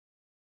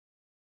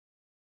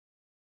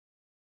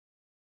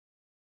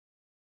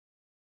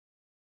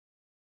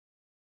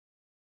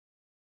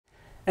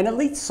An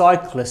elite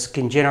cyclist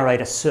can generate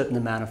a certain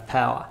amount of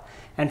power,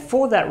 and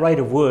for that rate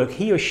of work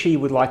he or she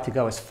would like to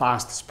go as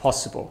fast as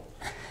possible.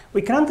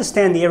 We can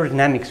understand the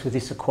aerodynamics with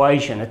this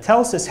equation. It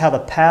tells us how the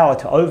power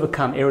to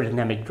overcome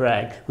aerodynamic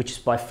drag, which is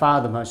by far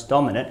the most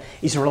dominant,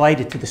 is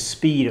related to the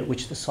speed at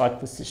which the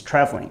cyclist is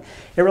travelling.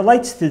 It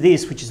relates to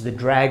this, which is the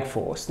drag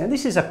force. Now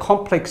this is a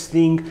complex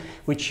thing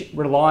which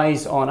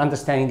relies on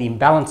understanding the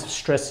imbalance of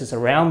stresses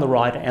around the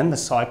rider and the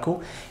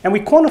cycle, and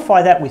we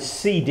quantify that with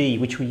CD,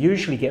 which we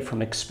usually get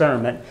from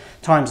experiment,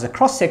 times the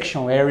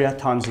cross-sectional area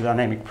times the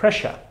dynamic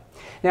pressure.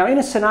 Now in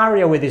a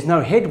scenario where there's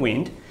no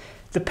headwind,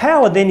 the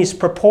power then is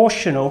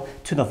proportional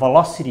to the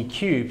velocity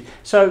cubed.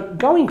 So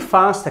going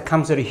faster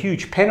comes at a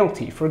huge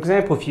penalty. For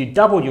example, if you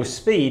double your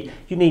speed,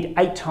 you need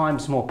 8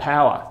 times more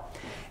power.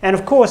 And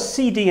of course,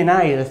 C, D and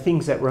A are the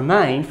things that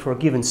remain for a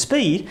given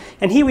speed.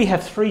 And here we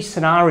have 3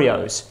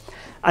 scenarios.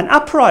 An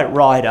upright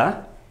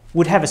rider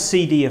would have a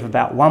CD of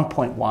about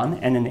 1.1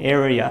 and an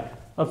area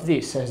of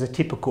this as a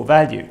typical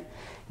value.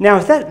 Now,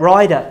 if that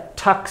rider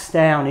tucks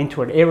down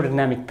into an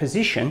aerodynamic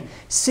position,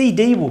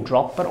 CD will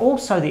drop, but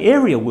also the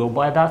area will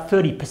by about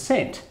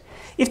 30%.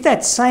 If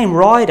that same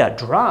rider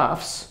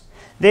drafts,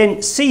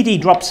 then CD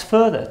drops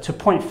further to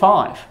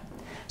 0.5.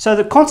 So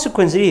the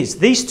consequence is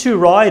these 2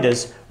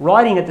 riders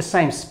riding at the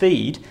same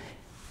speed,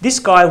 this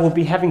guy will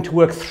be having to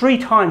work 3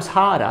 times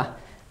harder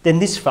than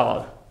this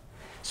fellow.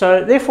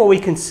 So therefore we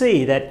can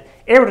see that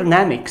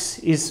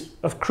aerodynamics is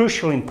of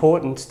crucial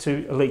importance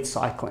to elite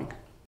cycling.